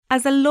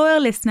As a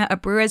loyal listener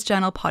of Brewers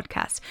Journal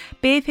podcast,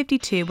 Beer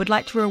 52 would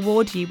like to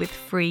reward you with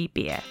free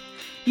beer.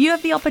 You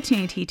have the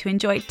opportunity to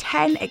enjoy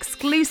 10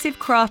 exclusive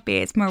craft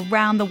beers from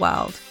around the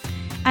world.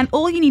 And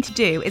all you need to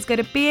do is go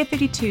to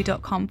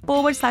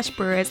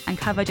beer52.com/brewers and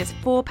cover just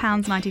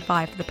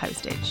 £4.95 for the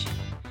postage.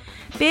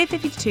 Beer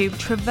 52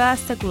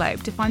 traversed the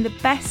globe to find the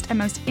best and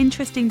most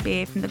interesting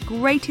beer from the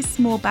greatest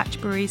small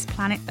batch breweries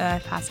planet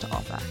Earth has to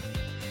offer.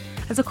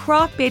 As a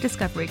craft beer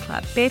discovery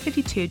club, Beer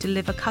 52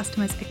 deliver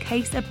customers a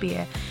case of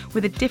beer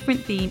with a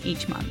different theme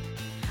each month,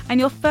 and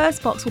your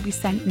first box will be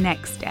sent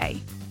next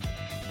day.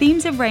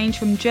 Themes have ranged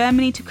from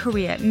Germany to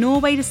Korea,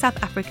 Norway to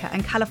South Africa,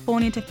 and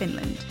California to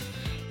Finland.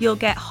 You'll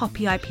get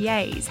hoppy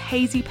IPAs,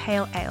 hazy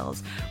pale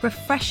ales,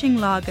 refreshing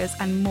lagers,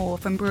 and more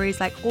from breweries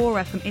like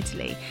Aura from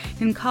Italy,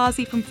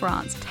 Ninkasi from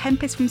France,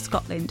 Tempest from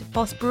Scotland,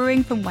 Voss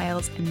Brewing from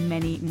Wales, and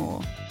many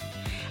more.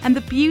 And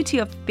the beauty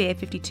of Beer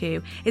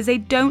 52 is they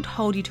don't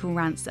hold you to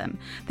ransom.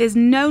 There's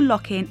no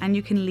lock-in and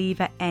you can leave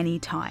at any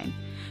time.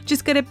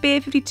 Just go to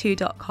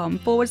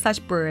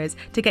beer52.com/brewers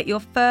to get your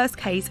first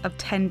case of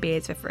 10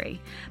 beers for free.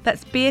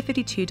 That's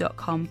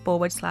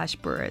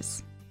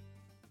beer52.com/brewers.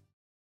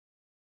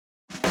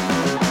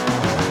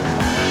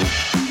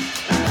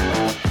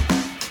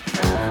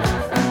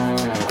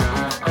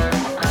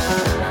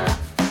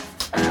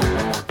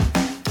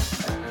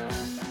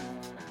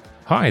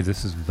 Hi,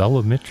 this is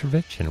Vela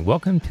Mitrovic, and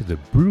welcome to the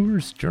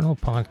Brewers Journal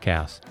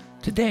podcast.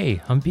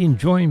 Today, I'm being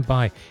joined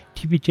by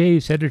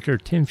TBJ's editor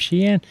Tim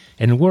Sheehan,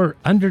 and we're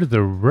under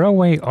the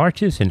railway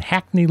arches in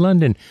Hackney,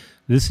 London,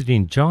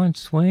 visiting John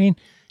Swain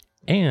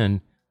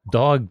and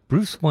dog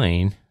Bruce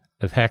Wayne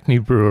of Hackney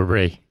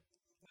Brewery.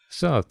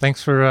 So,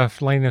 thanks for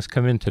letting us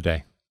come in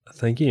today.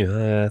 Thank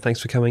you.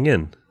 Thanks for coming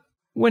in.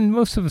 When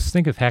most of us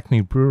think of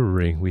Hackney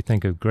Brewery, we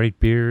think of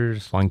great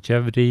beers,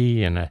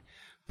 longevity, and a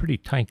pretty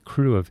tight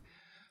crew of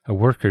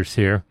workers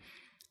here.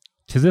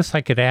 To this, I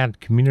could add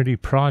community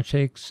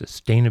projects,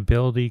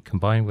 sustainability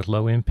combined with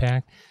low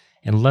impact,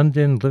 and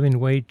London Living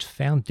Wage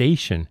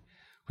Foundation,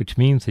 which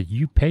means that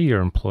you pay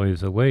your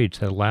employees a wage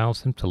that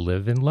allows them to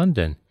live in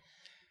London.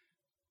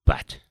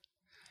 But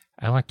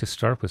I like to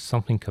start with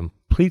something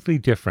completely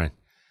different.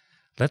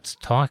 Let's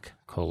talk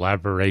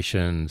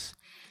collaborations.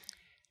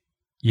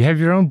 You have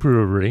your own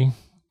brewery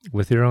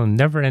with your own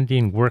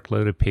never-ending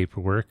workload of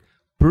paperwork,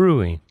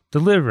 brewing,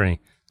 delivering,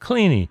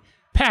 cleaning,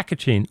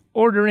 packaging,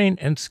 ordering,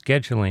 and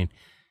scheduling.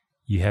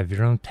 You have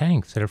your own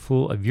tanks that are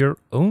full of your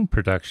own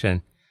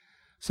production.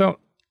 So,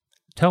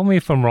 tell me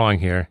if I'm wrong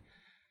here,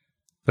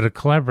 but a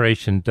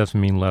collaboration doesn't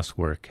mean less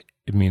work.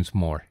 It means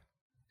more.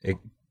 It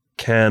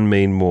can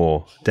mean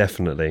more,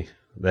 definitely.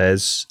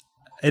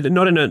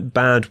 Not in a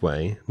bad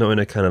way, not in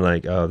a kind of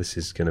like, oh, this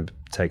is going to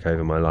take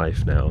over my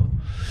life now.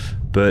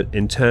 But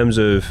in terms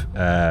of,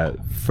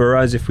 for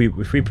us, if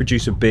we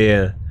produce a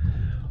beer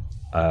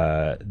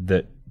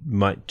that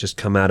might just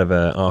come out of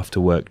a after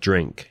work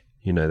drink,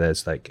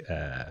 there's like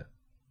a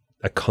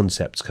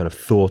concept's kind of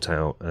thought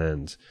out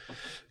and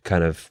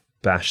kind of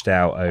bashed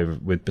out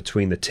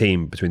between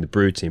the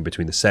brew team,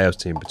 between the sales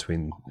team,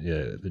 between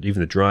even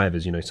the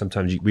drivers.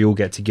 Sometimes we all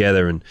get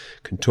together and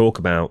can talk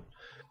about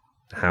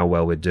how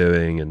well we're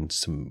doing and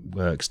some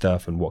work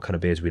stuff and what kind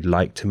of beers we'd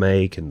like to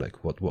make and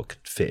like what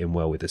could fit in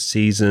well with the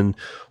season,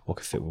 what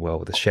could fit well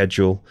with the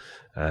schedule.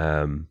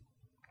 And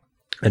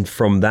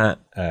from that,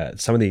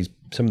 some of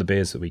the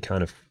beers that we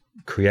kind of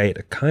create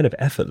are kind of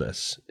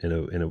effortless,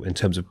 in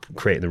terms of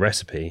creating the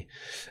recipe,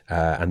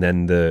 and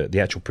then the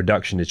actual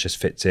production just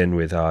fits in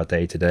with our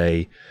day to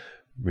day,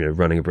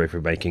 running a brew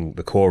for making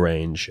the core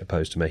range,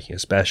 opposed to making a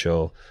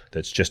special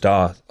that's just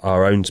our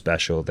own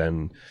special.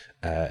 Then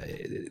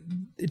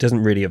it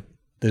doesn't really.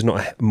 There's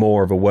not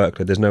more of a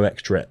workload. There's no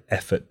extra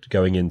effort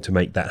going in to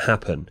make that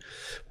happen.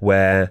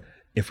 Where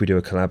if we do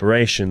a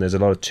collaboration, there's a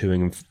lot of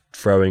toing and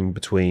throwing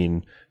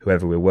between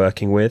whoever we're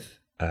working with.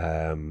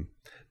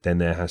 Then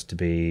there has to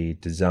be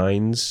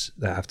designs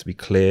that have to be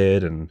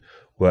cleared and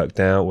worked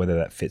out, whether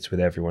that fits with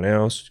everyone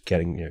else,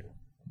 getting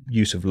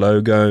use of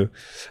logo,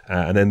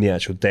 and then the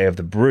actual day of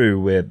the brew,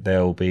 where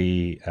there'll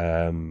be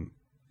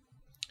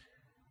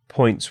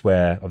points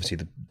where obviously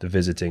the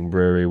visiting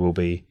brewery will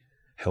be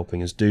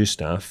helping us do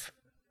stuff,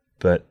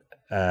 but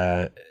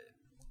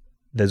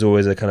there's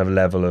always a kind of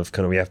level of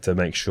we have to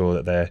make sure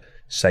that they're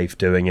safe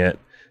doing it,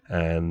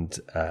 and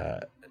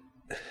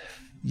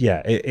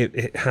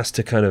it has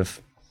to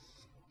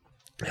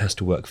it has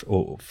to work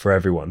for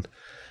everyone.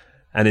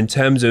 And in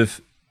terms of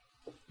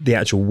the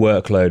actual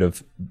workload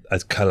of a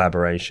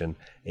collaboration,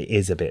 it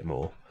is a bit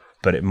more,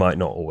 but it might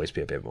not always be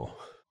a bit more.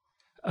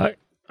 I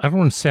don't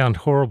want to sound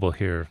horrible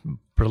here,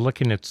 but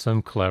looking at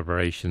some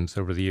collaborations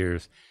over the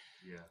years,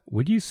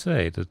 would you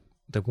say that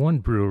one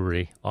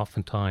brewery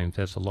oftentimes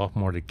has a lot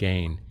more to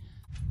gain?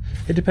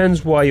 It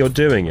depends why you're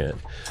doing it.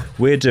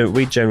 We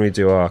generally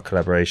do our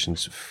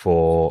collaborations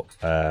for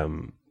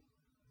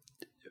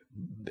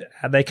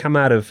they come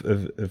out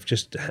of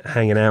just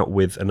hanging out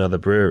with another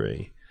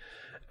brewery,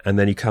 and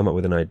then you come up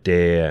with an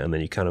idea, and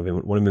then you kind of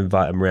want to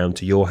invite them around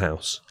to your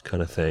house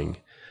kind of thing,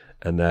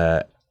 and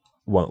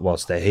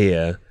whilst they're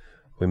here,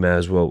 we may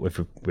as well,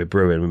 if we're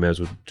brewing, we may as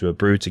well do a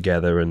brew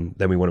together, and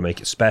then we want to make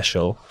it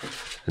special.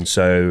 And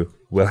so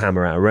we'll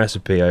hammer out a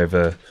recipe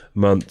over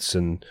months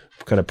and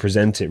kind of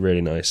present it really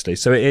nicely.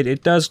 So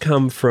it does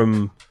come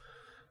from,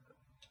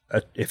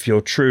 if your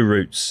true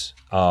roots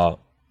are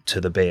to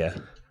the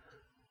beer,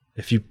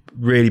 if you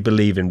really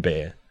believe in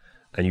beer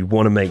and you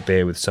want to make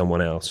beer with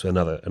someone else,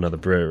 another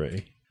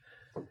brewery,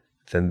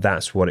 then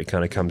that's what it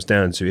kind of comes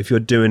down to. If you're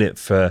doing it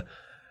for,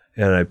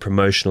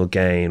 promotional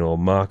gain or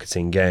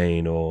marketing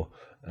gain, or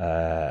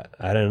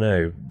I don't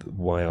know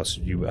why else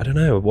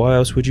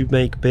would you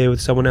make beer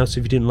with someone else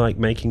if you didn't like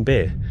making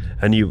beer?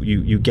 And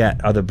you get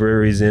other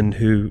breweries in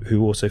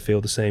who also feel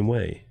the same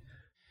way.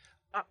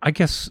 I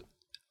guess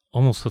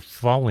almost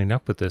following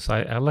up with this,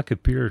 I look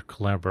at beer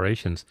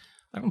collaborations.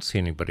 I don't see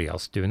anybody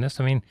else doing this.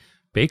 I mean,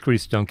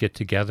 bakeries don't get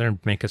together and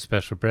make a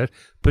special bread.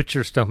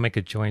 Butchers don't make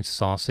a joint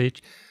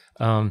sausage.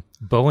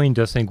 Boeing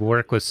doesn't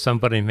work with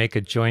somebody and make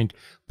a joint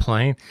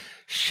plane.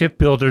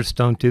 Shipbuilders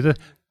don't do that.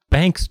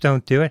 Banks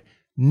don't do it.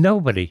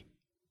 Nobody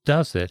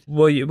does it.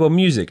 Well,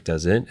 music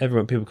does it.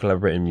 People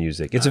collaborate in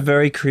music. It's a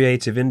very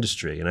creative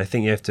industry, and I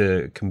think you have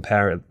to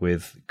compare it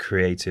with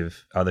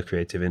other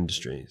creative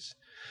industries.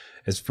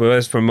 As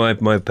from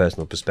my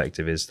personal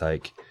perspective, is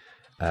like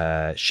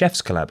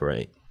chefs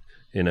collaborate.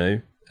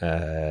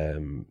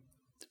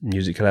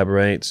 Music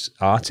collaborates,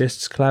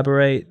 artists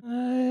collaborate.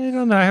 I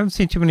don't know. I haven't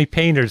seen too many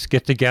painters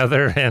get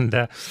together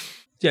and.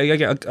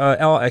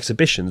 Art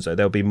exhibitions.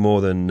 There'll be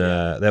more than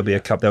there'll be a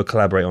couple. They'll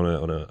collaborate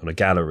on a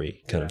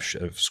gallery kind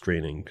of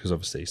screening, because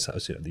obviously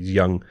these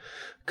young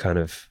kind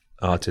of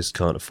artists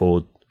can't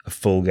afford a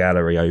full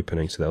gallery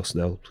opening, so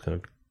they'll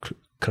kind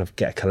of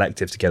get a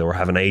collective together or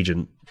have an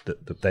agent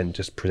that then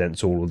just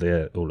presents all of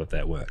their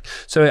work.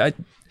 So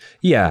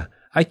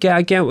I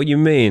get what you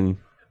mean.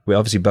 Well,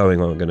 obviously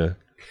Boeing aren't going to.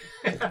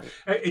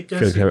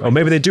 Or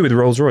maybe they do with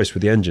Rolls-Royce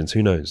with the engines.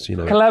 Who knows?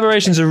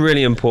 Collaborations are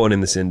really important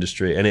in this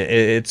industry, and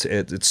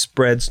it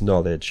spreads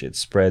knowledge. It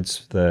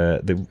spreads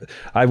the.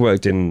 I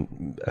worked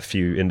in a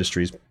few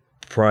industries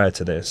prior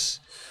to this,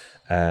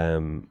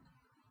 and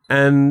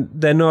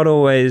they're not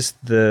always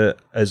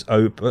as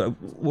open.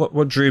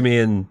 What drew me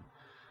in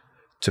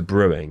to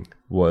brewing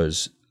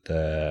was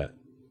the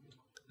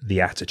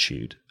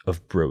attitude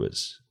of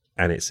brewers,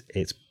 and it's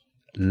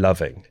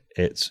loving.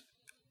 It's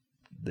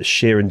the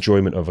sheer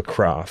enjoyment of a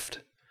craft,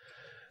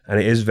 and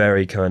it is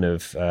very kind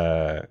of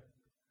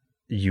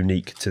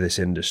unique to this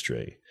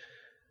industry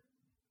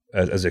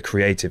as a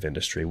creative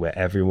industry, where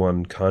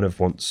everyone kind of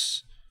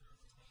wants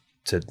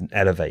to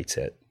elevate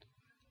it,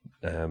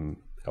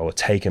 or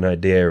take an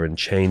idea and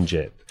change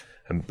it,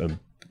 and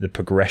the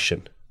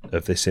progression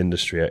of this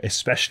industry,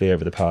 especially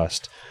over the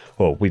past,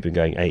 we've been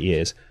going 8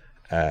 years.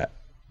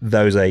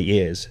 Those 8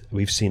 years,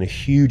 we've seen a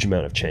huge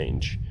amount of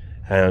change,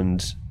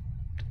 and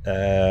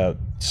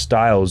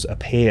styles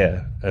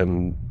appear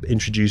and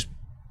introduce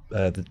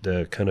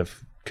the kind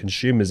of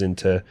consumers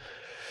into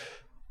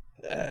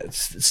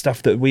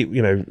stuff that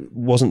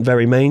wasn't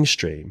very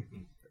mainstream,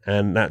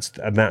 and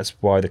that's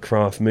why the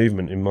craft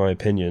movement, in my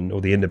opinion,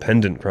 or the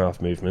independent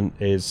craft movement,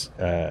 is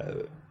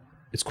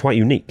it's quite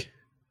unique.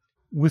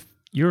 With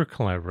your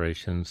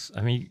collaborations,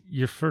 I mean,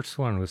 your first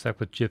one was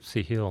that with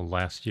Gypsy Hill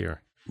last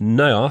year.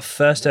 No, our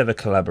first ever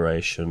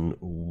collaboration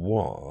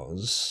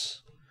was.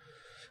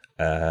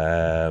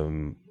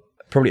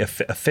 Probably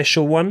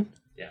official one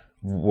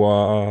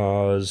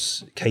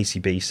was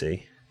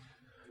KCBC,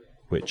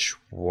 which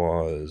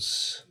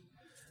was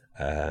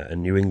a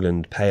New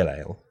England Pale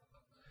Ale.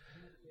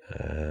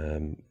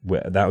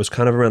 That was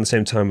kind of around the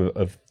same time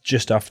of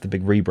just after the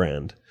big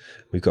rebrand.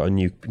 We've got a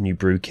new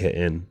brew kit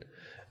in.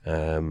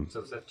 So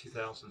was that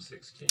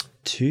 2016?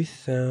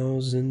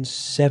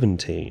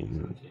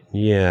 2017.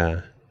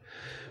 Yeah.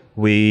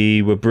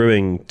 We were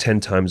brewing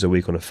 10 times a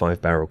week on a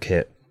 5-barrel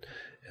kit.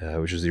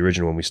 Which was the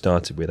original one we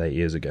started with 8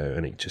 years ago,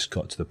 and it just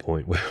got to the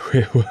point where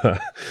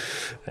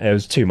it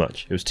was too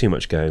much. It was too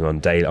much going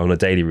on on a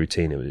daily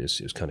routine. It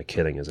was kind of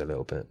killing us a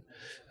little bit.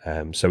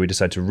 So we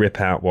decided to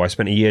rip out. Well, I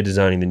spent a year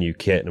designing the new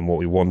kit and what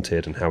we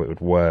wanted and how it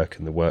would work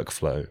and the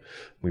workflow.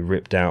 We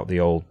ripped out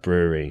the old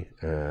brewery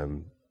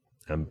and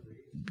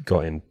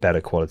got in better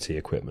quality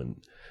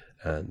equipment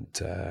and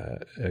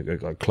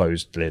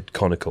closed lid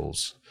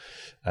conicals,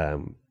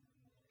 and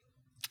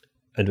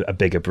a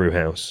bigger brew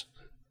house.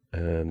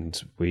 And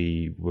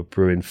we were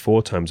brewing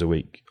 4 times a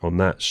week on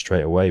that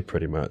straight away,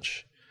 pretty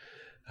much.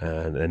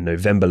 And in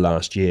November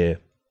last year,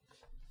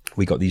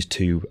 we got these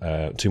two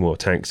more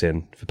tanks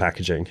in for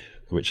packaging,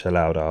 which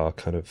allowed our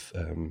kind of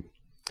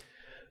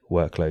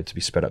workload to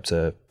be spread up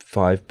to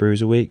 5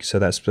 brews a week. So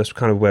that's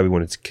kind of where we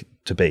wanted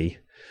to be,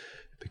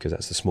 because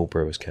that's the small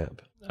brewer's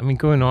cap. I mean,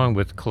 going on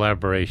with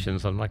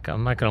collaborations, I'm not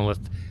going to let.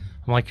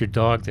 I'm like your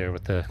dog there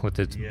with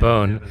its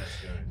bone.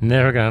 I'm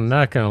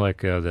not going to let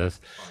go of this.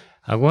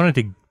 I wanted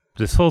to.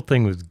 This whole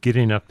thing was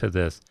getting up to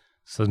this.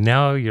 So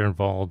now you're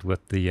involved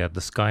with the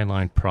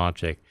Skyline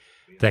Project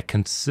that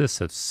consists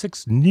of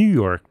 6 New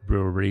York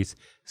breweries,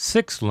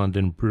 6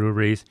 London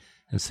breweries,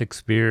 and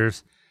 6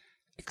 beers.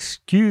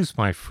 Excuse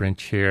my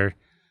French here,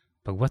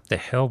 but what the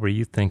hell were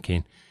you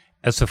thinking?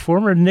 As a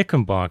former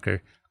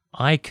Knickerbocker,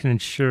 I can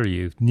assure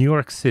you New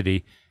York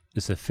City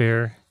is a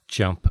fair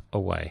jump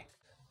away.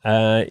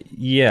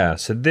 Yeah,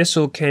 so this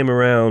all came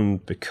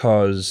around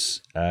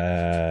because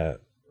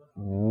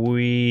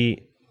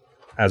we,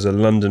 as a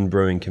London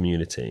brewing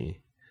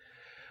community,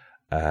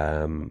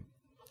 are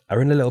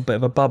in a little bit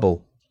of a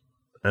bubble.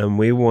 And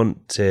we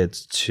wanted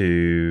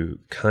to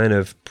kind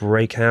of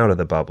break out of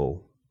the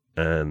bubble.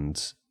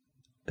 And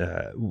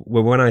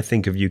when I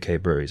think of UK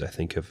breweries, I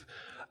think of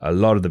a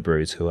lot of the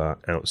breweries who are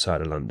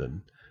outside of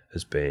London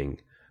as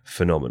being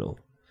phenomenal.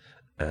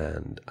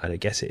 And I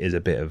guess it is a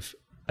bit of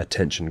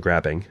attention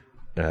grabbing.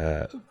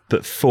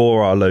 But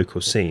for our local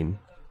scene,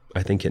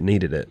 I think it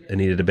needed it. It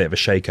needed a bit of a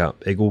shake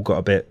up. Everyone got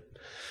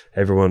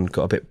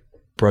a bit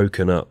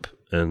broken up.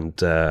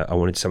 And I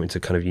wanted something to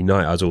kind of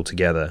unite us all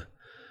together.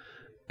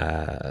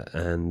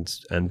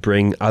 And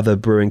bring other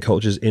brewing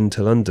cultures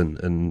into London,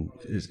 and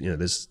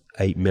there's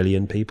 8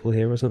 million people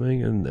here or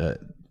something, and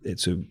it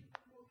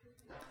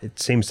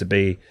seems to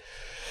be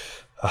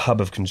a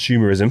hub of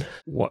consumerism.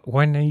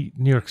 Why New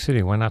York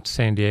City? Why not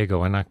San Diego?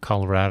 Why not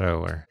Colorado?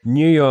 Or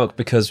New York?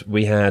 Because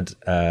we had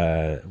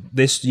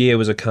this year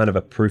was a kind of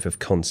a proof of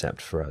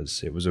concept for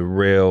us. It was a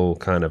real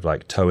kind of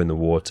like toe in the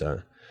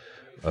water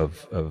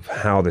of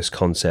how this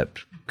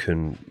concept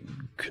can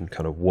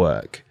kind of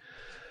work.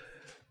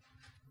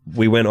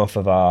 We went off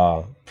of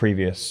our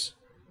previous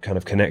kind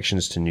of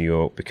connections to New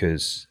York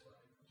because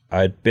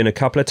I'd been a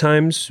couple of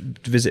times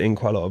visiting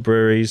quite a lot of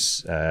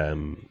breweries.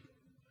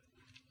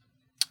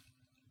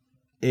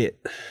 It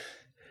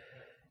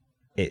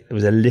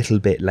was a little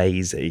bit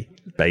lazy,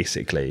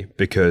 basically,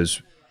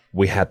 because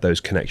we had those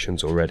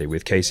connections already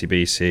with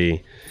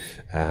KCBC,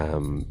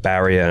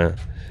 Barrier,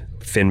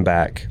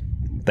 Finback.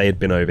 They had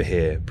been over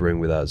here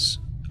brewing with us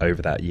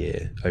over that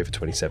year, over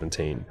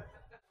 2017.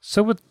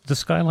 So with the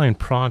Skyline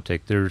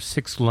project, there are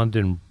 6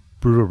 London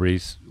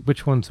breweries.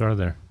 Which ones are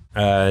there?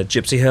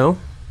 Gypsy Hill,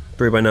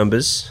 Brew by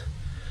Numbers,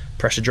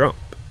 Pressure Drop,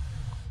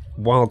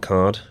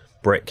 Wildcard,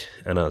 Brick,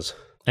 and us.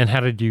 And how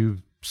did you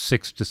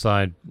 6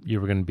 decide you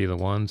were going to be the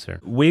ones? Or?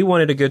 We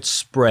wanted a good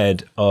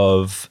spread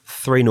of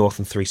 3 North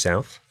and 3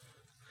 South,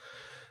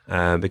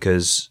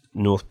 because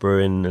North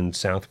Brewing and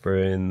South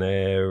Brewing,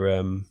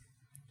 they're...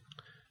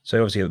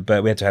 so obviously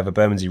we had to have a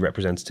Bermondsey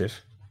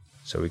representative.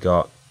 So we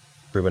got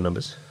Brew by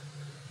Numbers.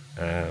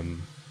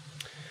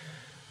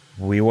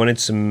 We wanted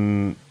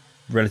some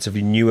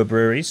relatively newer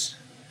breweries,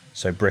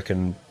 so Brick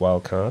and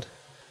Wildcard,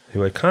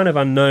 who are kind of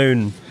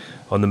unknown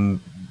on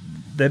them.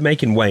 They're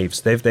making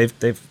waves.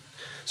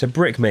 So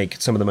Brick make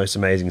some of the most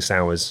amazing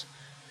sours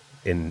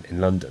in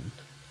London.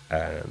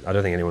 I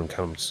don't think anyone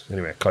comes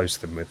anywhere close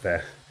to them with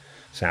their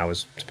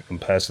sours.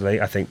 Personally,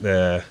 I think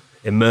the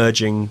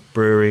emerging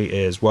brewery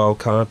is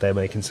Wildcard. They're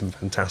making some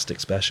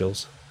fantastic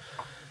specials,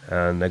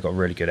 and they've got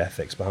really good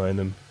ethics behind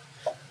them.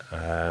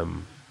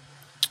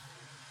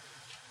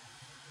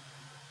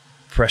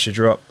 Pressure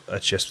Drop, they're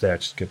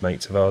just good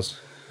mates of ours.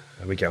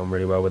 We get on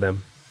really well with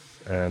them,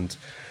 and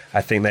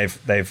I think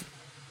they've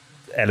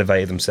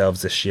elevated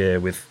themselves this year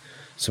with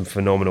some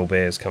phenomenal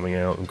beers coming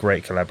out and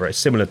great collaborations,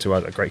 similar to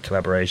other great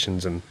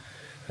collaborations, and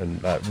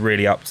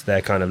really up to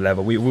their kind of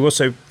level. We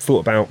also thought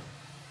about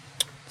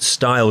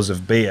styles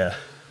of beer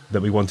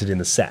that we wanted in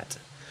the set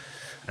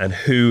and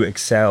who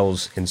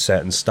excels in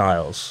certain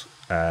styles.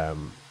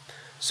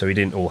 So we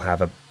didn't all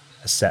have a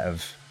set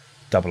of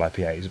double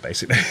IPAs,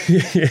 basically.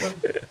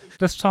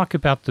 Let's talk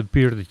about the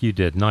beer that you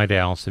did, Night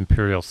Owl's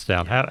Imperial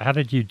Stout. How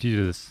did you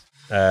do this?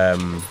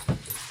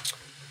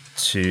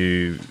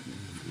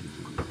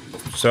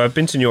 So I've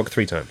been to New York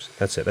 3 times.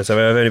 That's it. I've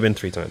only been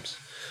 3 times.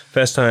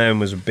 First time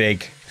was a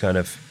big kind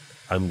of,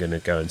 I'm going to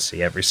go and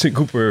see every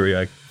single brewery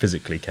I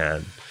physically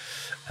can.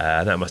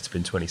 That must have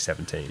been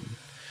 2017.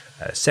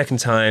 Second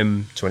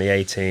time,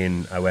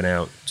 2018, I went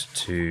out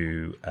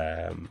to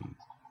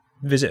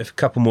visit a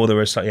couple more that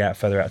were slightly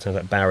further out of town,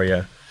 like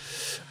Barrier.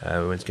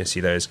 We went to go see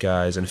those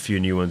guys, and a few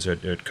new ones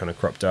had kind of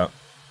cropped up.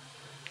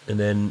 And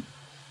then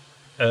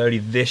early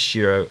this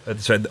year,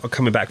 so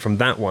coming back from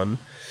that one,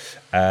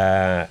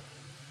 the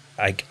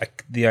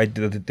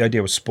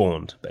idea was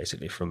spawned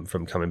basically from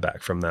coming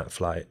back from that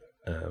flight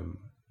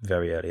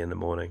very early in the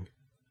morning,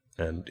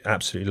 and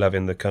absolutely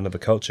loving the kind of the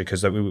culture,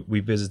 because we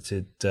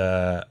visited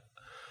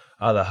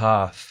Other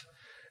Half,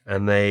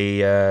 and they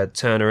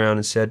turned around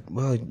and said,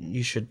 well,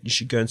 you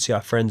should go and see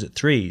our friends at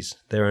Threes.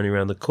 They're only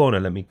around the corner.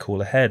 Let me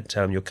call ahead,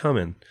 tell them you're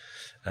coming.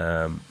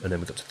 And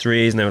then we got to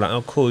Threes, and they were like,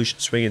 oh, cool, you should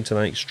swing into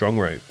like Strong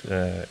Rope.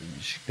 They're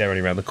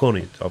only around the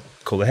corner. I'll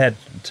call ahead,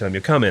 tell them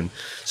you're coming.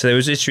 So there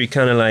was literally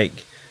kind of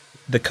like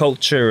the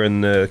culture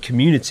and the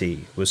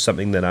community was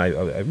something that I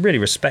really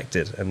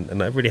respected, and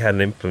that really had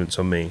an influence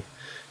on me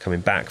coming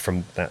back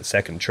from that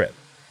second trip.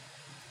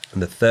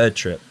 And the third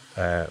trip,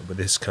 where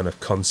this kind of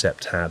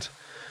concept had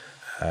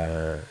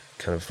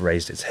kind of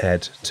raised its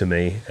head to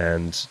me,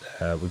 and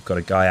we've got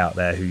a guy out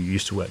there who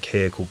used to work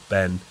here called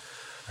Ben.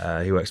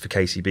 He works for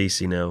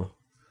KCBC now,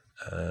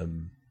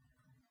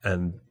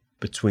 and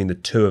between the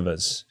two of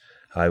us,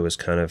 I was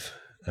kind of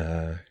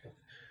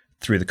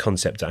threw the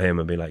concept at him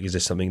and be like, is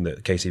this something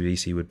that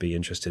KCBC would be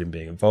interested in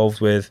being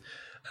involved with?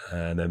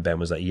 And then Ben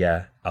was like,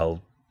 yeah, I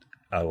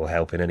will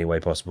help in any way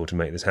possible to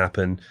make this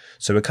happen.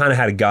 So we kind of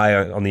had a guy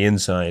on the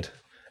inside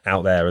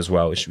out there as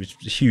well, which was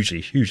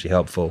hugely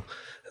helpful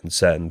in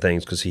certain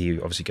things, because he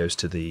obviously goes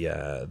to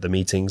the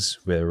meetings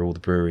where all the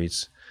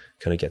breweries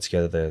kind of get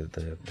together,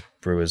 the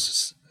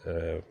brewers,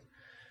 I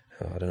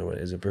don't know what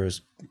it is, a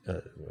brewers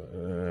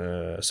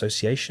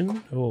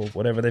association or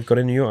whatever they've got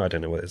in New York. I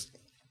don't know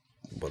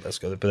what that's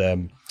got,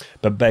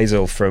 but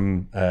Basil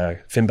from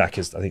Finback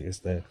is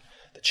the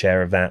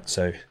chair of that.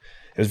 So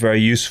it was very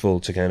useful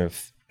to kind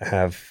of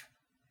have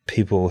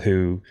people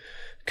who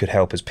could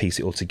help us piece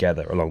it all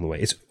together along the way.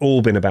 It's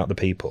all been about the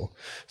people.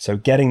 So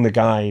getting the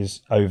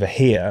guys over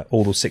here,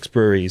 all the 6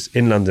 breweries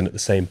in London at the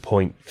same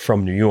point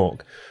from New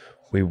York,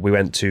 we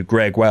went to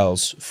Greg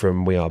Wells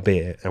from We Are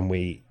Beer, and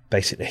we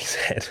basically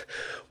said,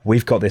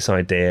 we've got this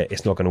idea,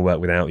 it's not going to work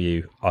without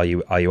you. Are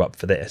you up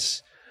for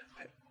this?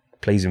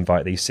 Please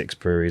invite these 6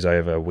 breweries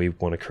over. We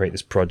want to create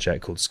this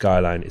project called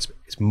Skyline.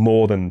 It's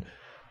more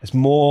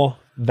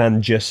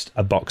than just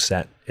a box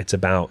set. It's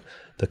about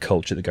the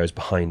culture that goes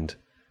behind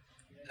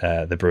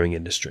the brewing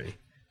industry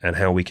and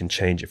how we can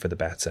change it for the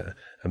better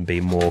and be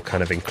more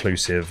kind of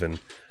inclusive and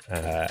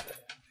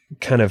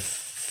kind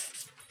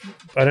of,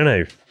 I don't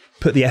know,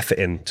 put the effort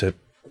in to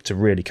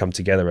really come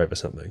together over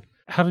something.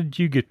 How did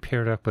you get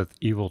paired up with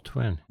Evil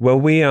Twin?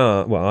 Well,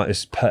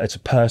 it's a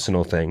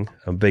personal thing.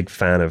 I'm a big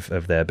fan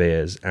of their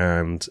beers,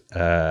 and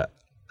I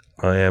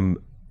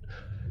am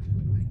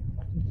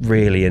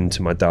really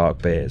into my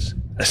dark beers.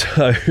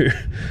 So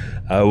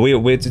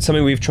it's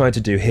something we've tried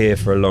to do here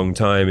for a long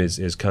time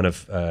is kind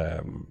of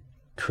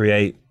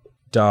create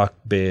dark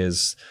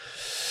beers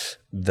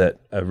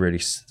that are really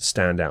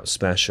stand out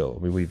special.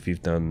 I mean,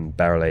 we've done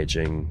barrel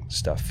aging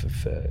stuff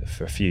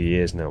for a few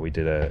years now. We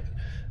did a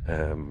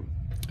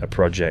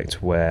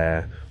project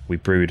where we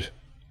brewed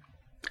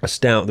a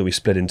stout that we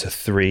split into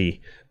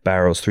 3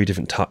 barrels, 3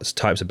 different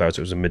types of barrels.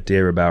 It was a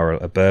Madeira barrel,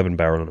 a bourbon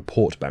barrel, and a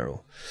port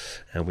barrel,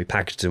 and we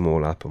packaged them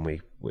all up, and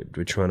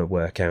we're trying to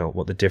work out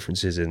what the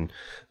differences in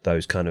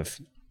those kind of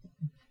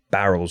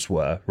barrels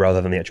were,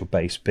 rather than the actual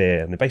base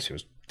beer. And the base beer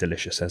was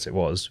delicious as it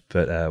was,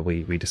 but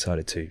we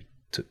decided to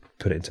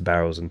put it into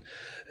barrels and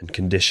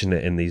condition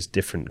it in these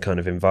different kind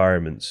of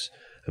environments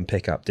and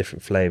pick up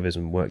different flavors,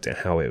 and worked out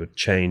how it would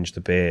change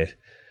the beer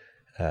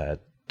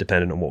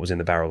dependent on what was in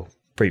the barrel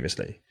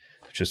previously,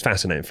 which was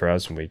fascinating for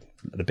us. And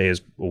the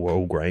beers were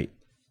all great.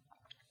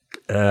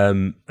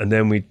 And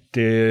then we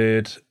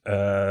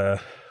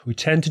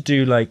tend to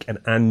do like an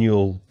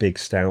annual big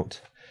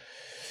stout.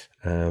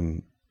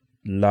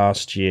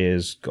 Last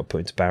year's got put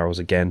into barrels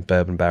again,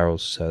 bourbon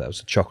barrels. So that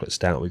was a chocolate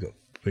stout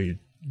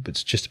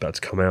it's just about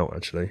to come out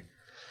actually.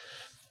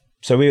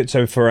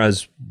 So for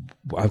us,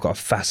 I've got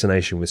a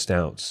fascination with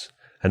stouts,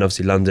 and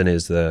obviously London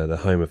is the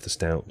home of the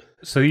stout.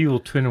 So Evil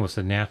Twin was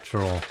a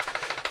natural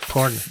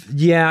partner.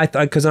 Yeah,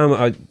 because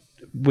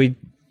we'd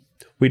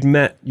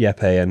met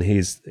Jeppe, and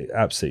he's an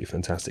absolutely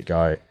fantastic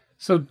guy.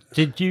 So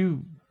did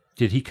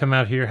he come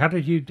out here? How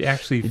did you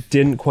actually? He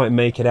didn't quite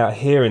make it out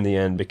here in the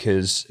end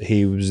because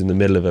he was in the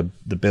middle of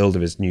the build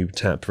of his new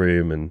tap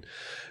room, and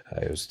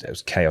it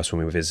was chaos when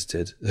we were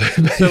visited.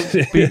 So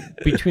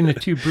between the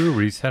 2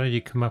 breweries, how did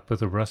you come up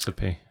with a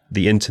recipe?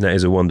 The internet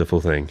is a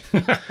wonderful thing.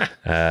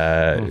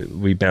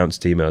 We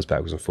bounced emails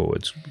backwards and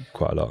forwards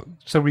quite a lot.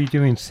 So were you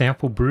doing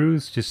sample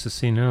brews just to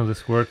see, no,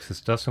 this works, this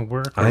doesn't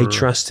work? I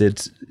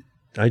trusted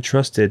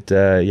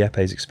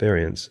Jeppe's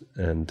experience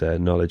and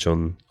knowledge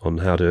on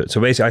how to.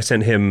 So basically, I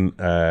sent him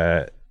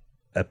a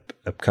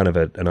kind of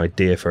an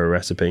idea for a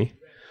recipe,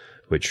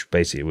 which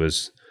basically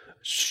was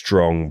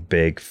strong,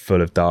 big,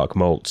 full of dark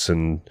malts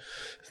and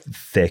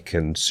thick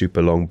and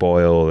super long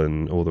boil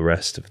and all the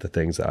rest of the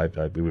things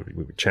that we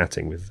were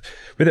chatting with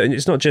it. And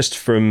it's not just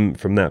from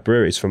that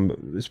brewery.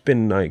 It's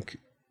been like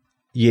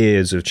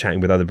years of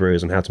chatting with other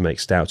brewers on how to make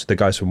stouts. The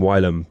guys from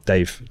Wylam,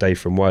 Dave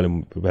from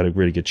Wylam, we had a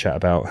really good chat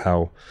about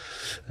how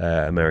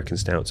American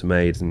stouts are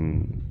made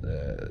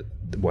and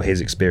what his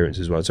experience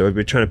as well. So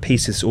we're trying to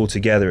piece this all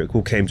together. It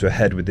all came to a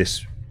head with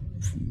this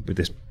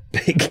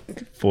big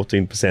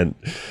 14%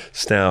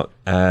 stout.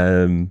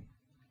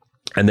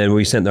 And then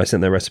I sent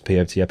the recipe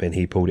over to Jeppe, and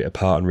he pulled it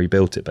apart and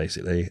rebuilt it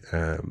basically,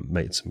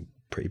 made some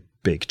pretty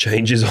big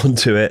changes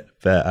onto it.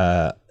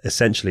 But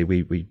essentially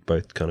we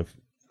both kind of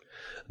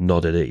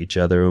nodded at each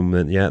other and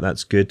went, yeah,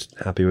 that's good,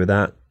 happy with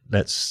that.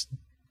 Let's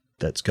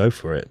go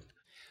for it.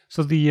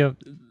 So the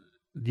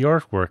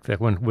artwork that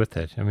went with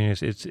it, I mean,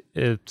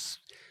 it's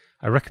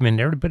I recommend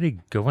everybody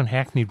go on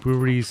Hackney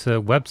Brewery's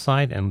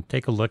website and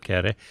take a look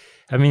at it.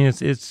 I mean,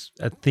 it's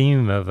a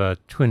theme of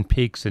Twin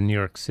Peaks and New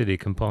York City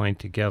combined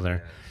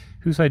together.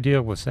 Whose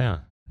idea was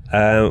that?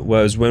 Well, it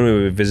was when we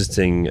were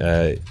visiting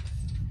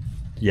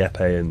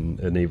Jeppe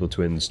and Evil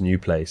Twin's new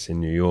place in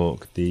New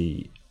York.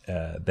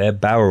 Their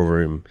barrel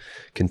room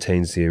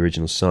contains the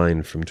original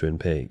sign from Twin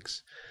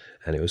Peaks,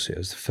 and it was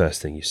the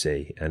first thing you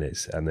see, and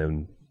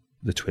then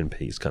the Twin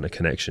Peaks kind of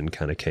connection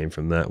kind of came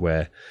from that,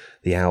 where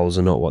the owls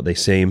are not what they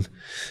seem,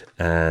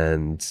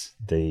 and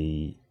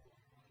the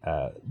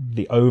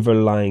the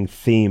overlying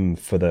theme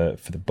for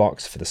the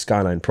box, for the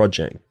Skyline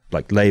project,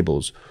 like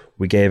labels,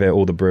 we gave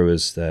all the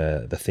brewers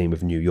the theme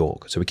of New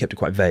York. So we kept it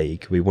quite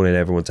vague. We wanted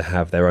everyone to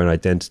have their own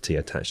identity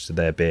attached to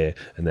their beer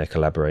and their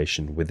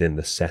collaboration within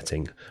the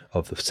setting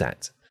of the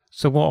set.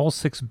 So will all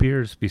 6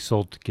 beers be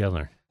sold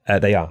together?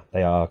 They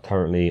are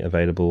currently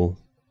available,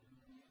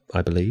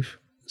 I believe.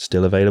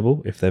 Still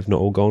available if they've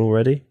not all gone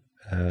already.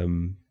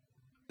 I'm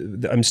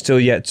still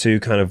yet to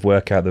kind of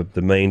work out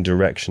the main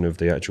direction of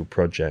the actual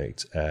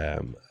project.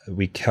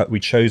 We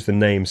chose the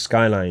name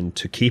Skyline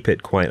to keep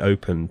it quite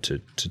open to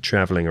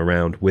traveling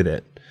around with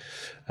it.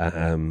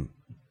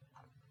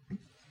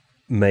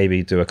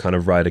 Maybe do a kind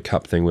of Ryder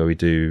Cup thing where we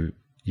do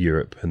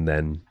Europe and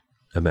then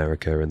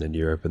America and then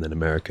Europe and then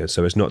America.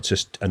 So it's not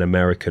just an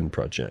American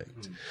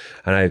project.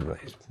 And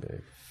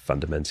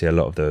fundamentally, a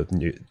lot of the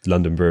new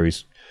London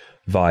breweries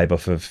vibe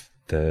off of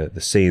the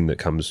scene that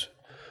comes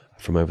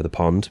from over the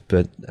pond.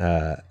 But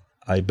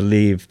I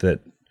believe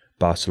that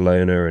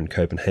Barcelona and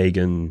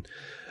Copenhagen,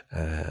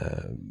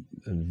 and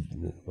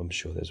I'm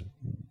sure there's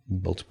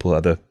multiple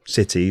other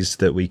cities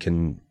that we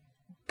can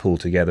pull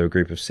together a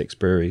group of 6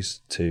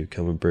 breweries to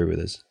come and brew with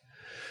us.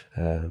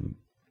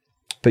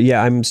 But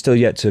yeah, I'm still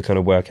yet to kind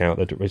of work out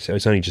that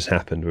it's only just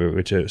happened.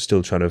 We're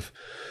still trying to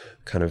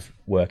kind of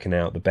working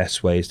out the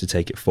best ways to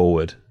take it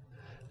forward.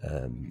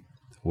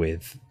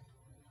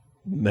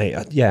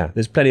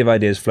 There's plenty of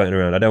ideas floating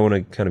around. I don't want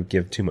to kind of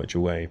give too much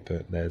away,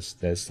 but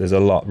there's a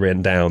lot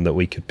written down that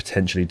we could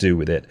potentially do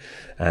with it.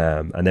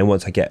 And then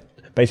once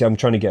I'm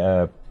trying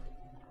to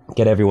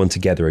get everyone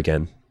together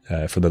again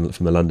from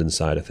the London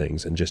side of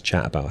things and just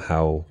chat about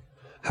how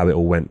it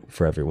all went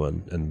for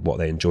everyone and what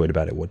they enjoyed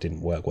about it, what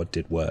didn't work, what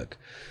did work,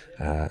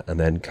 and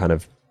then kind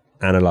of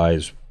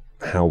analyze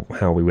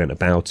how we went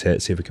about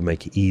it, see if we can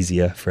make it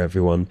easier for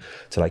everyone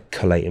to like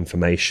collate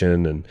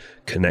information and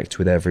connect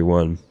with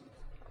everyone.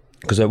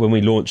 Because when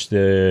we launched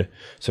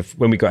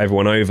when we got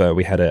everyone over,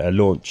 we had a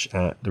launch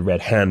at the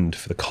Red Hand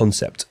for the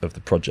concept of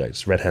the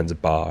project. Red Hand's a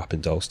bar up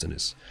in Dalston.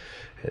 It's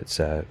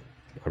I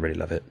really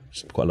love it.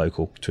 It's quite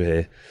local to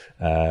here,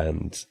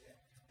 and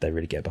they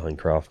really get behind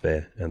craft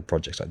beer and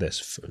projects like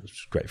this.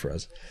 It's great for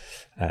us.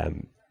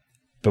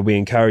 But we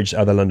encouraged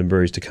other London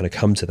breweries to kind of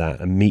come to that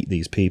and meet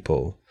these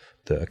people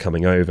that are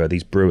coming over,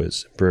 these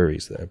breweries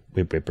that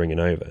we're bringing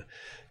over,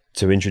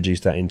 to introduce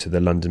that into the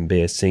London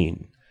beer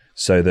scene,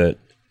 so that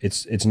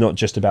it's not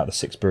just about the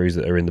 6 breweries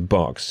that are in the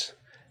box,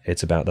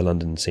 it's about the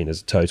London scene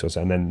as a total.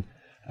 So, and then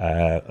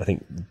I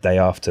think day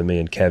after, me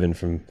and Kevin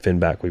from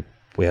Finback,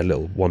 we had a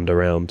little wander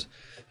around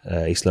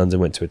East London,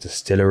 went to a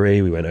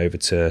distillery, we went over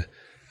to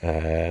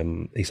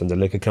East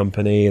London Liquor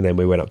Company, and then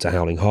we went up to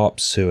Howling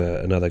Hops, who are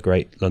another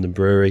great London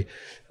brewery.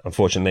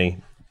 Unfortunately,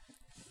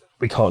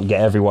 we can't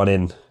get everyone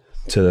in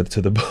to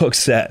the box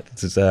set.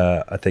 It's,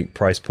 I think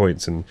price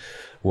points and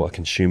what a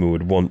consumer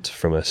would want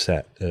from a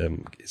set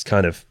is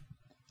kind of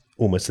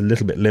almost a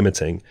little bit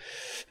limiting.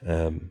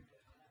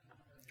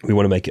 We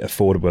want to make it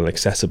affordable and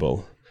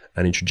accessible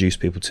and introduce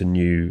people to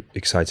new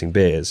exciting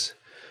beers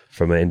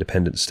from an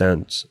independent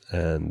stance.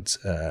 And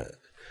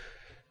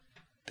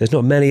there's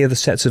not many of the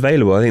sets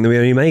available. I think that we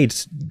only made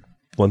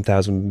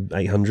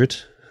 1,800.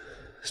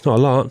 It's not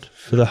a lot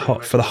for the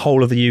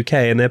whole of the UK,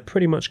 and they're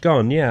pretty much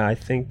gone. Yeah, I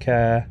think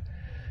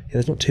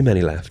there's not too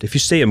many left. If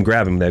you see them,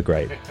 grab them. They're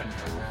great.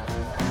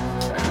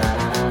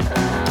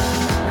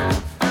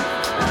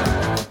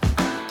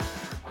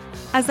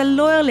 As a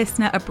loyal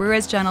listener of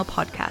Brewers Journal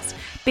podcast,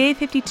 Beer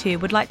 52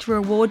 would like to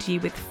reward you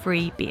with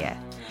free beer.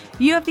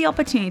 You have the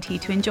opportunity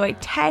to enjoy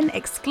 10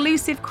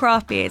 exclusive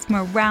craft beers from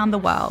around the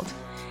world.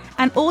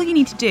 And all you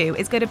need to do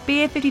is go to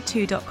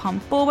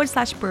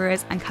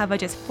beer52.com/brewers and cover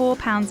just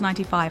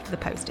 £4.95 for the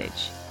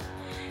postage.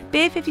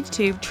 Beer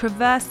 52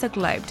 traverse the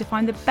globe to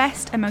find the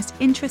best and most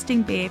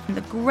interesting beer from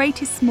the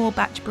greatest small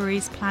batch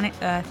breweries planet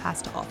Earth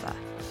has to offer.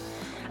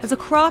 As a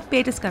craft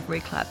beer discovery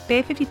club,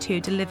 Beer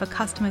 52 deliver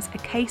customers a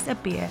case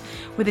of beer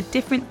with a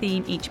different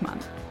theme each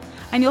month,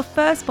 and your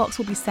first box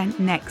will be sent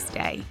next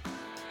day.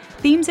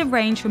 Themes have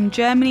ranged from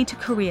Germany to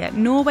Korea,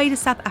 Norway to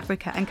South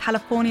Africa, and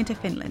California to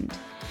Finland.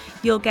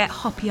 You'll get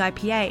hoppy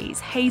IPAs,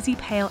 hazy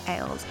pale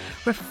ales,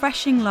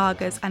 refreshing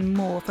lagers, and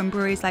more from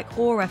breweries like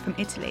Aura from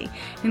Italy,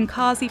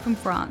 Ninkasi from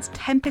France,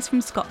 Tempest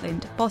from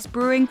Scotland, Boss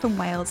Brewing from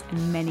Wales,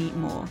 and many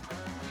more.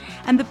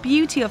 And the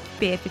beauty of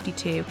Beer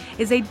 52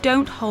 is they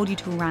don't hold you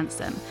to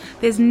ransom.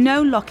 There's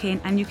no lock-in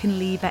and you can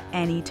leave at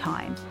any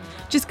time.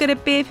 Just go to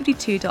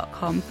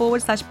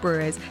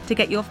beer52.com/brewers to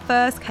get your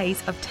first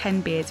case of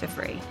 10 beers for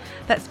free.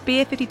 That's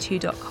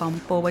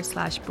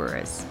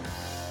beer52.com/brewers.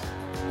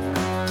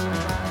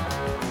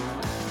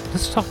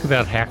 Let's talk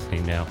about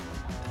Hackney now.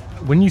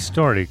 When you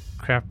started,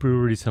 craft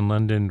breweries in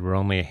London were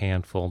only a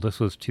handful. This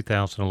was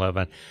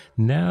 2011.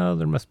 Now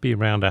there must be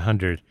around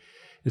 100.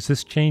 Is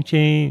this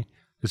changing?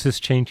 Is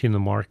this changing the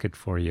market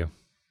for you?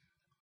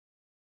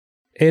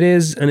 It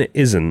is and it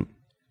isn't.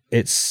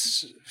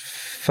 It's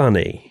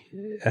funny.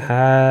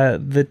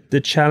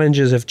 The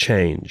challenges have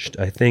changed.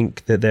 I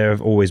think that there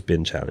have always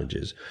been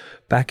challenges.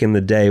 Back in the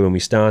day when we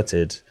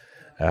started,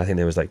 I think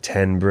there was like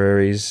 10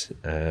 breweries.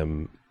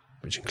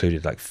 which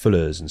included like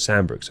Fuller's and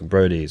Sandbrook's and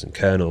Brody's and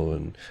Colonel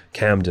and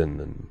Camden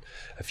and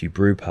a few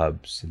brew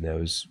pubs, and there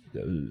was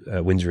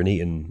Windsor and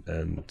Eton,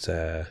 and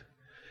there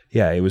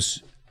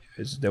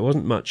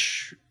wasn't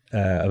much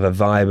of a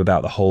vibe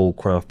about the whole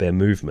craft beer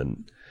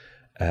movement,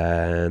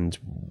 and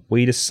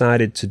we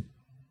decided to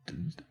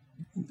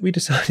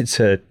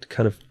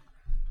kind of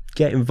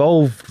get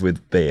involved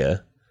with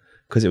beer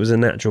because it was a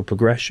natural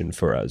progression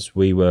for us.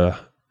 We were,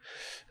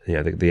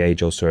 the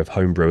age-old story of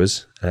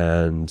homebrewers,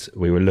 and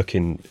we were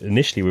looking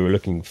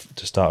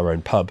to start our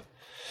own pub,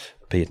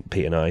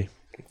 Pete and I.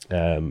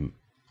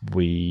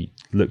 We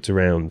looked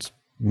around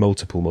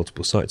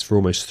multiple sites for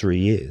almost 3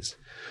 years.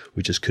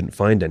 We just couldn't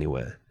find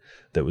anywhere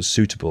that was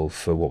suitable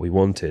for what we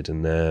wanted,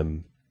 and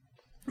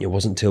it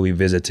wasn't until we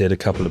visited a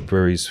couple of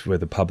breweries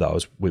with the pub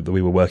that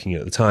we were working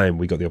at the time,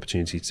 we got the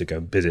opportunity to go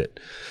and visit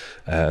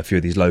a few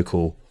of these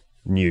local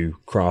new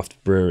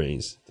craft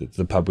breweries.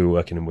 The pub we were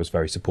working in was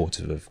very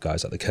supportive of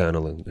guys like the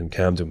Colonel and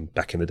Camden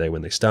back in the day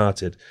when they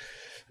started.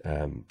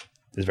 It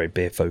was a very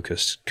beer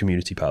focused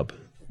community pub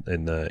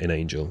in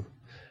Angel,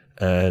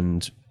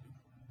 and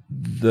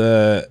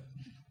we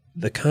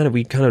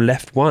kind of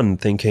left one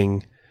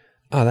thinking,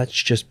 oh, that's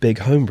just big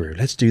homebrew,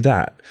 let's do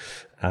that,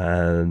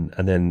 and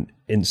then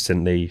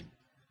instantly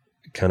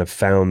kind of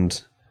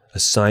found a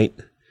site,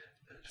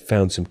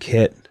 found some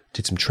kit,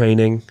 did some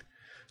training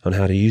on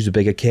how to use a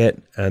bigger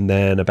kit, and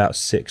then about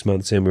 6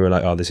 months in we were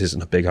like, oh, this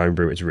isn't a big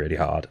homebrew, it's really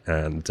hard,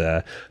 and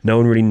no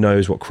one really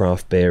knows what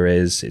craft beer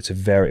is. It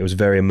was a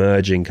very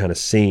emerging kind of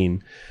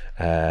scene.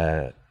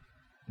 We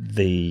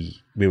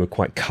were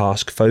quite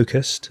cask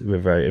focused. We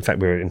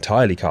were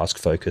entirely cask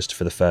focused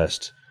for the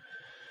first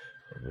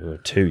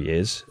 2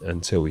 years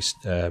until we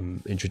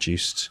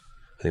introduced,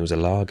 I think it was a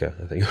lager,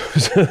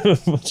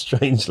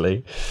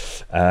 strangely,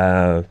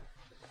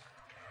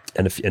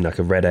 and like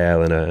a red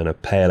ale and a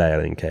pale ale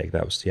in keg.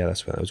 That was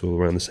all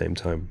around the same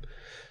time.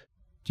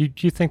 Do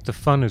you think the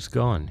fun is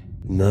gone?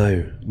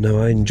 No,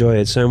 I enjoy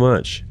it so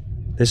much.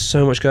 There's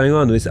so much going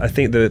on. I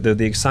think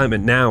the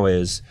excitement now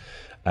is,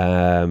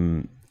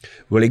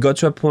 it got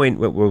to a point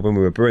when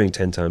we were brewing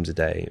 10 times a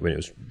day, when it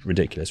was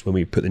ridiculous. When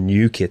we put the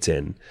new kit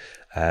in,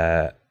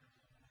 I'm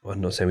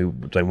not saying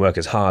we don't work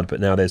as hard, but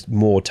now there's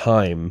more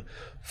time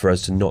for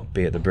us to not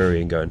be at the brewery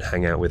and go and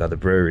hang out with other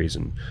breweries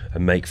and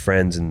make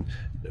friends. And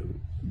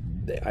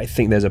I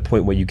think there's a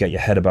point where you get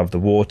your head above the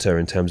water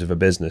in terms of a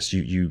business.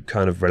 You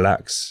kind of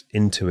relax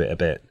into it a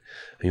bit,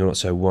 and you're not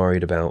so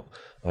worried about,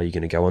 are you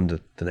going to go under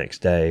the next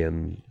day,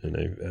 and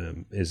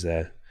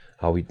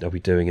are we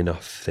doing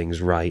enough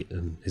things right,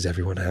 and is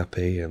everyone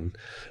happy, and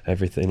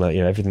everything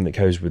everything that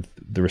goes with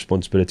the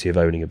responsibility of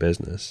owning a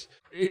business.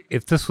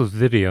 If this was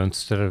video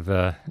instead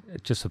of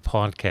just a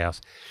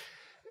podcast,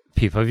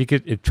 people,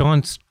 if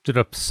John stood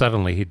up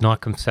suddenly, he'd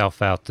knock himself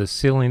out. The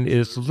ceiling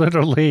is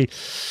literally,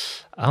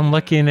 I'm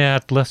looking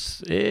at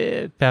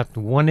about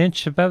 1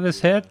 inch above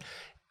his head,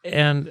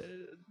 and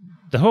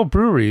the whole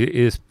brewery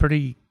is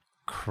pretty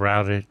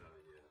crowded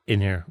in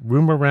here.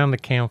 Room around the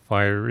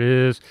campfire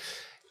is,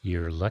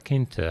 you're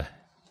looking to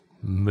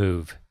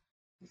move.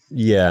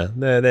 Yeah,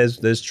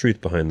 there's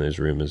truth behind those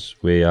rumors.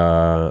 We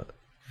are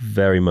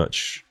very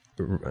much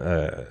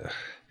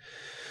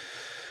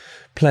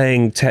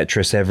playing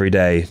Tetris every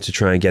day to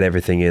try and get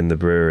everything in the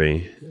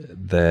brewery.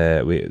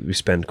 We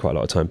spend quite a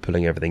lot of time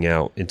pulling everything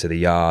out into the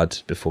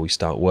yard before we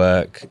start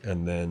work,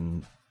 and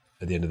then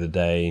at the end of the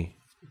day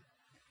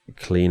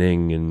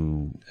cleaning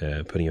and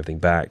putting everything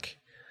back,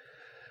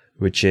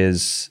 which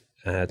is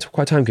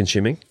quite time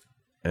consuming.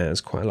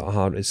 It's quite a lot of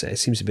hard. It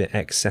seems a bit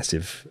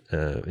excessive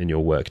in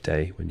your work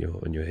day when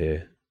you're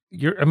here.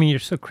 You're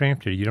so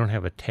cramped here. You don't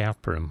have a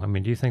tap room. I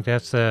mean, do you think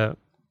that's a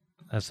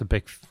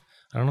big?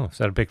 I don't know. Is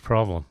that a big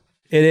problem?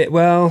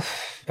 Well,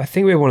 I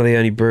think we're one of the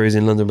only breweries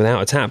in London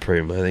without a tap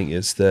room. I think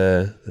it's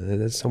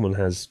someone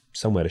has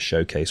somewhere to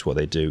showcase what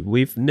they do.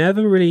 We've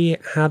never really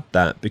had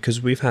that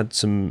because we've had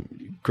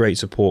some great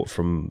support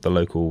from the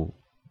local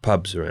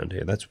pubs around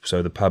here.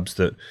 So the pubs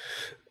that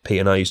Pete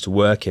and I used to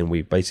work in,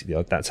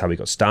 that's how we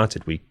got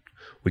started. We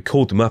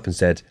called them up and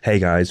said, "Hey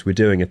guys, we're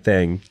doing a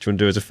thing. Do you want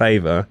to do us a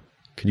favor?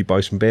 Can you buy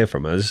some beer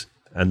from us?"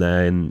 And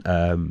then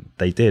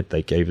they did.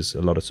 They gave us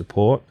a lot of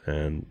support,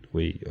 and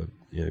we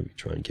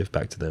try and give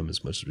back to them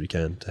as much as we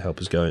can to help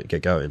us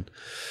get going.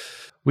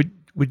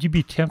 Would you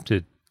be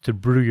tempted to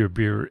brew your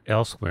beer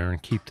elsewhere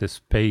and keep the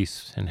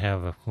space and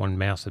have one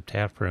massive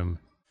tap room?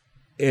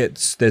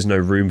 There's no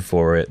room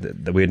for it.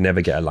 We'd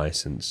never get a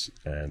license,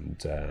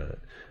 and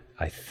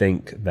I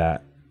think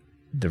that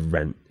the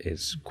rent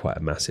is quite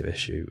a massive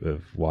issue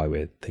of why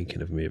we're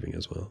thinking of moving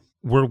as well.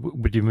 Where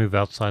would you move,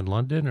 outside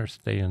London or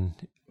stay in?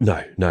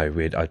 No,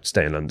 I'd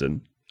stay in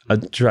London.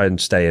 I'd try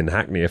and stay in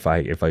Hackney if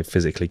I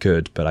physically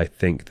could, but I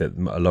think that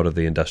a lot of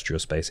the industrial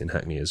space in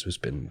Hackney has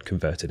been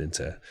converted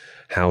into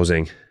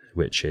housing,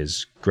 which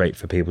is great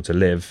for people to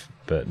live,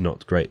 but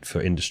not great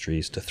for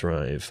industries to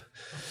thrive.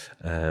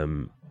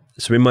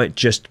 So we might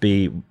just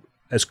be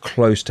as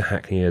close to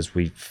Hackney as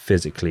we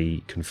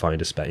physically can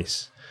find a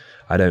space.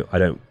 I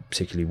don't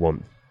particularly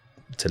want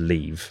to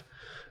leave,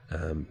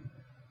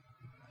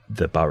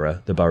 the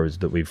boroughs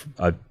that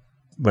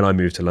when I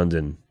moved to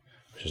London,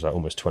 which is like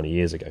almost 20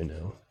 years ago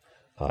now,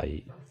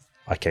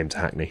 I came to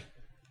Hackney.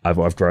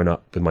 I've grown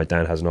up with, my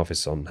dad has an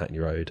office on Hackney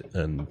Road,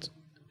 and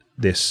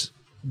this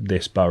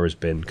borough has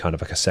been kind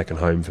of like a second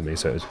home for me.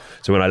 So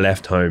when I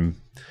left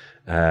home,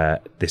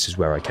 this is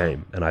where I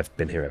came, and I've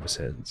been here ever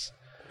since.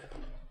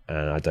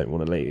 And I don't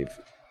want to leave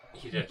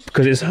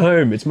because it's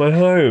home. It's my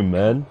home,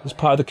 man. It's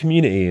part of the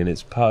community, and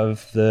it's part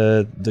of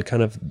the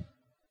kind of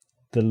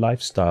the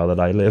lifestyle that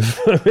I live,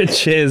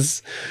 which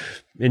is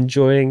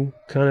enjoying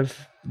kind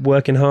of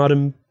working hard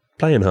and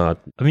playing hard.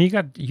 I mean,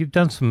 you've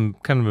done some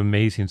kind of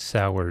amazing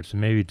sours.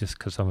 Maybe just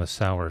because I'm a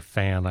sour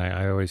fan,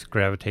 I always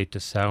gravitate to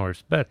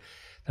sours. But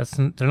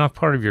they're not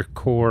part of your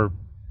core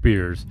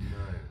beers.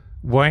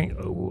 Why?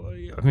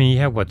 I mean, you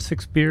have what,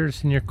 6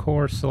 beers in your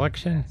core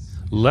selection?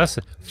 Less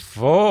than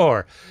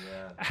 4.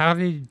 Yeah. How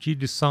did you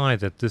decide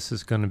that this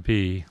is going to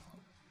be?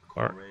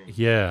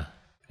 Yeah,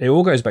 it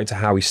all goes back to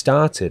how we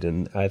started,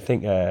 and I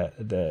think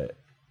a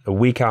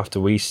week after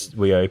we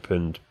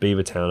opened,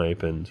 Beavertown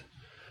opened,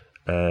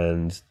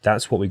 and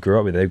that's what we grew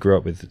up with. They grew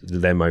up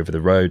with them over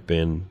the road,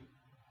 being,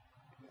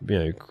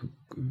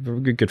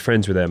 good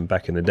friends with them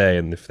back in the day.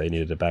 And if they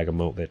needed a bag of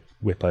malt, they'd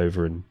whip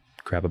over and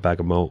grab a bag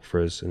of malt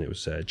for us. And it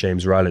was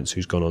James Rylance,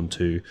 who's gone on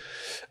to,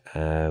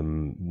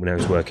 when I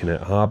was working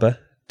at Harbour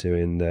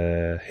doing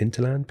the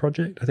Hinterland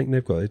project. I think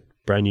they've got a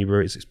brand new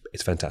brewery.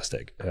 It's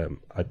fantastic.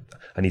 I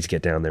need to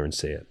get down there and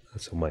see it.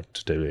 That's on my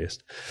to-do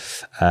list.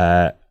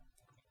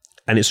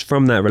 And it's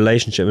from that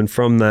relationship and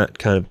from that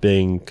kind of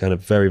being kind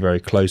of very, very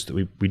close that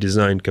we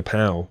designed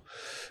Kapow,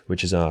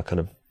 which is our kind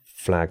of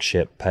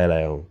flagship pale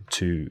ale,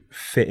 to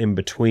fit in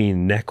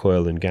between Neck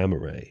Oil and Gamma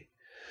Ray.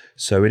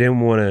 So we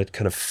didn't want to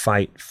kind of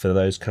fight for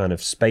those kind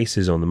of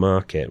spaces on the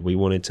market. We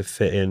wanted to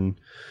fit in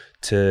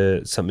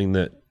to something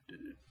that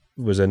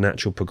was a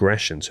natural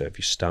progression. So if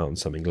you start on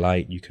something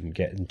light, you can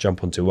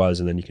jump onto us,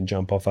 and then you can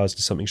jump off us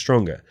to something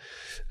stronger.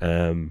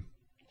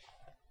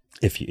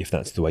 If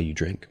that's the way you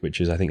drink,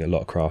 which is, I think, a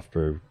lot of craft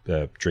brew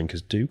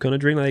drinkers do kind of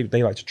drink.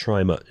 They like to try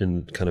them up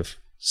and kind of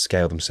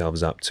scale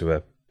themselves up to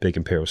a big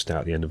imperial stout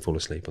at the end and fall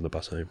asleep on the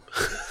bus home.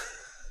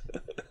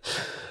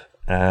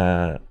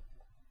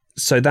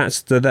 So that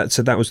was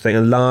the thing.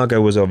 And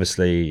lager was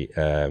obviously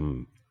a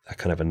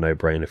kind of a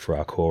no-brainer for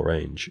our core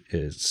range.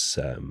 It's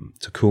a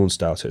cool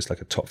style, so it's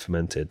like a top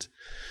fermented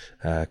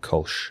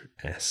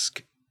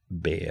Kolsch-esque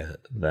beer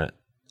that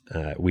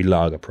we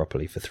lager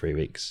properly for 3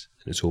 weeks,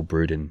 and it's all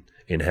brewed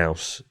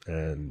in-house,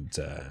 and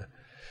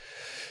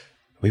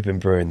we've been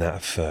brewing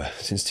that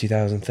since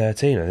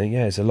 2013, I think.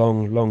 Yeah, it's a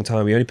long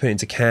time. We only put it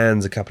into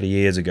cans a couple of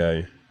years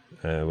ago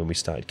when we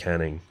started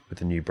canning with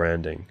the new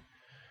branding.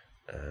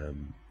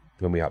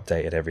 When we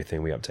updated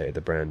everything, we updated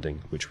the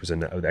branding, which was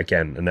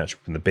again a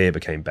natural. When the beer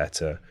became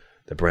better,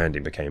 the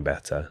branding became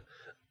better.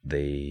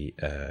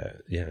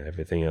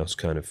 Everything else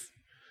kind of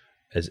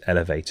has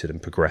elevated and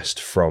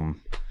progressed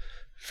from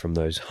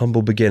those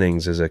humble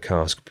beginnings as a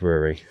cask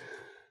brewery.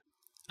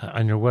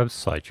 On your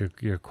website,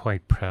 you're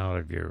quite proud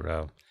of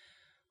your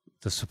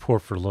the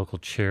support for local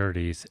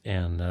charities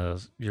and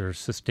your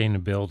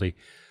sustainability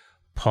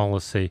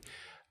policy.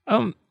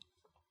 I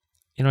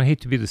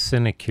hate to be the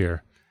cynic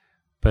here,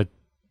 but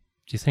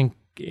do you think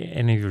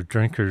any of your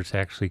drinkers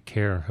actually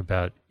care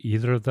about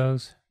either of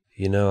those?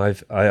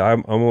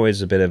 I'm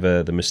always a bit of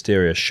the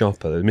mysterious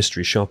shopper, the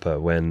mystery shopper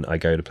when I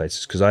go to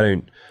places, because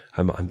I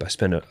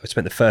spent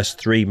the first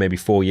 3, maybe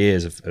 4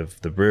 years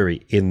of the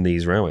brewery in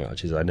these railway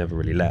arches. I never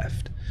really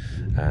left,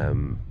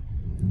 and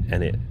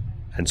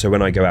so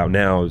when I go out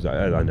now,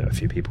 I know a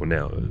few people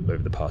now over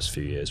the past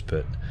few years,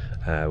 but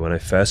when I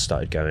first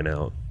started going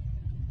out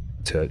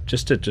to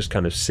just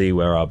kind of see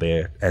where our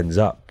beer ends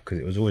up, because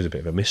it was always a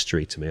bit of a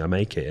mystery to me. I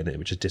make it and it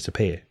would just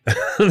disappear,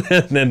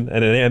 and then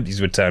the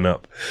empties would turn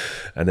up,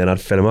 and then I'd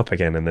fill them up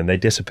again, and then they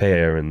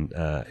disappear, and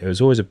it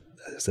was always the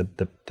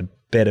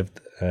bit of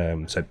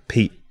so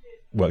Pete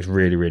worked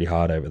really, really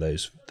hard over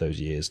those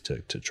years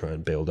to try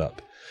and build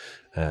up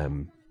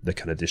the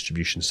kind of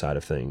distribution side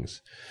of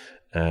things,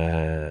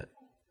 and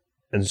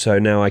so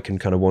now I can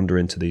kind of wander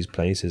into these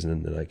places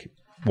and like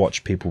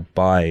watch people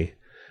buy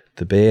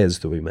the beers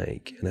that we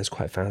make, and that's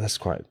quite fun. It's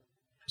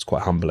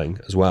quite humbling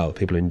as well.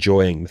 People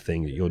enjoying the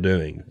thing that you're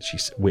doing,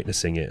 she's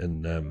witnessing it.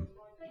 And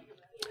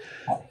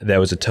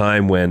there was a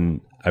time when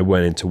I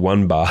went into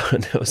one bar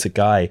and there was a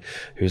guy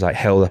who was like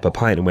held up a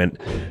pint and went,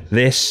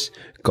 "This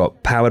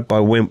got powered by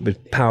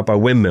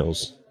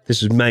windmills.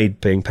 This was made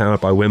being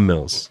powered by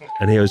windmills."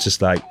 And he was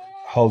just like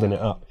holding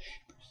it up.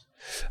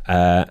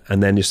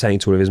 And then you're saying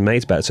to all of his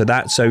mates about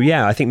it. So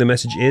yeah, I think the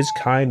message is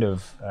kind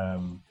of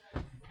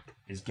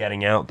is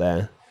getting out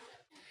there.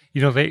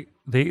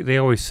 They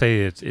always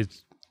say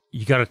it's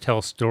you got to tell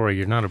a story.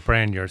 You're not a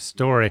brand, you're a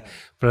story.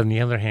 But on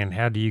the other hand,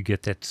 how do you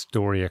get that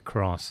story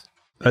across?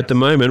 At the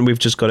moment, we've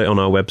just got it on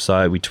our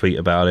website. We tweet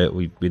about it.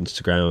 We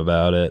Instagram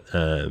about it.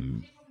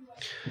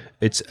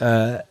 It's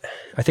I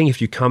think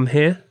if you come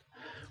here,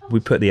 we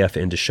put the effort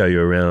in to show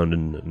you around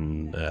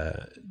and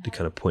to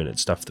kind of point at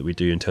stuff that we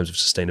do in terms of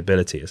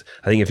sustainability.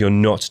 I think if you're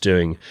not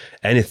doing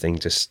anything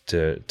just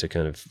to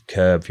kind of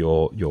curb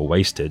your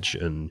wastage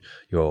and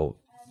your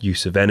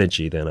use of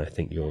energy, then I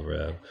think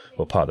you're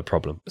part of the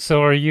problem.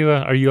 So are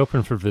you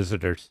open for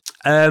visitors?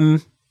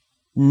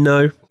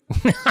 No.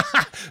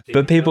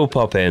 But people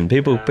pop in.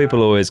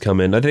 People always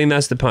come in. I think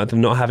that's the part of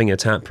not having a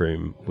tap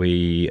room.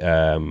 We've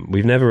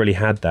never really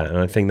had that, and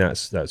I think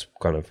that's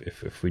kind of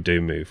if we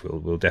do move,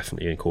 we'll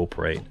definitely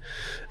incorporate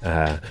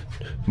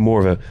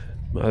more of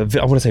I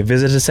want to say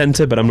visitor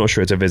center, but I'm not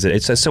sure it's a visit.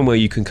 It's somewhere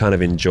you can kind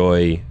of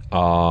enjoy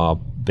our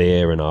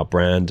beer and our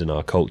brand and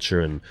our culture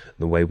and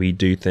the way we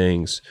do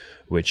things,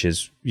 which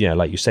is,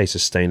 like you say,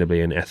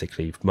 sustainably and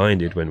ethically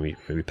minded. When we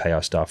pay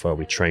our staff well,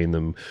 we train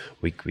them,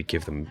 we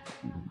give them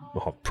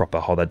proper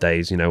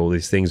holidays, all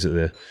these things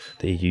that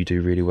the EU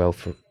do really well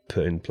for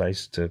put in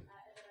place to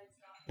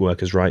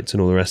workers' rights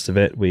and all the rest of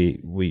it.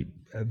 We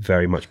are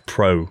very much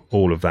pro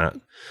all of that.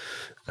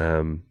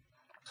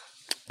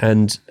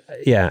 And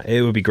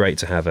it would be great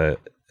to have a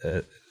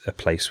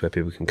place where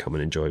people can come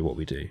and enjoy what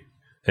we do,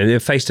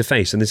 and face to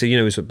face. And this,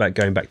 it's about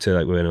going back to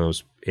like when I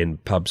was in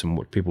pubs and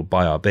what people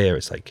buy our beer.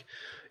 It's like,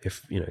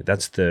 if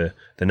that's the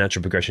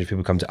natural progression. If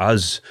people come to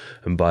us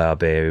and buy our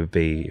beer, it would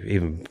be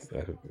even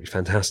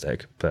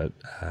fantastic. But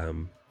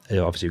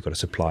obviously, we've got to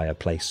supply a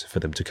place for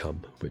them to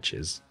come, which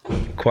is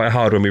quite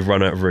hard when we've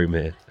run out of room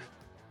here.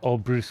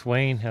 Old Bruce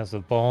Wayne has a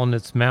ball in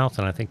its mouth,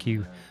 and I think he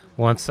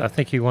wants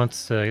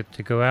to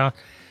go out.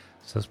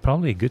 So it's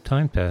probably a good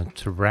time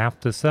to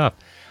wrap this up.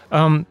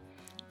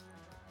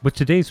 With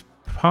today's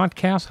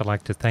podcast, I'd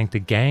like to thank the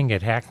gang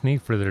at Hackney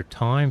for their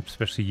time,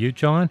 especially you,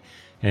 John,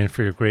 and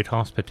for your great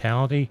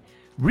hospitality.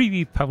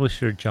 Review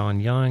publisher John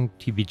Young,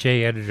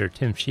 TBJ editor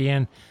Tim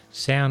Sheehan,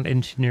 sound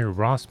engineer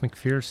Ross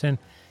McPherson,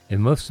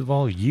 and most of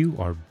all, you,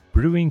 our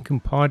brewing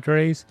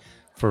compadres,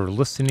 for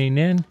listening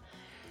in.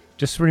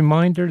 Just a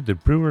reminder, the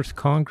Brewers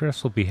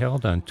Congress will be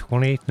held on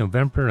 28th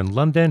November in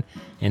London,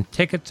 and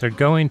tickets are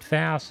going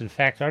fast. In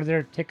fact, are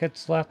there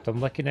tickets left? I'm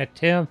looking at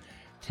Tim.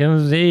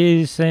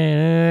 Tim's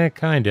saying,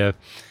 kind of.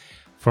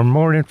 For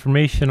more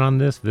information on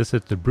this,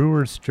 visit the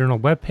Brewers Journal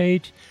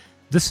webpage.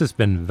 This has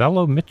been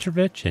Velo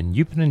Mitrovic, and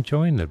you've been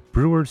enjoying the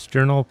Brewers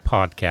Journal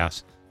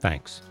podcast.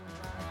 Thanks.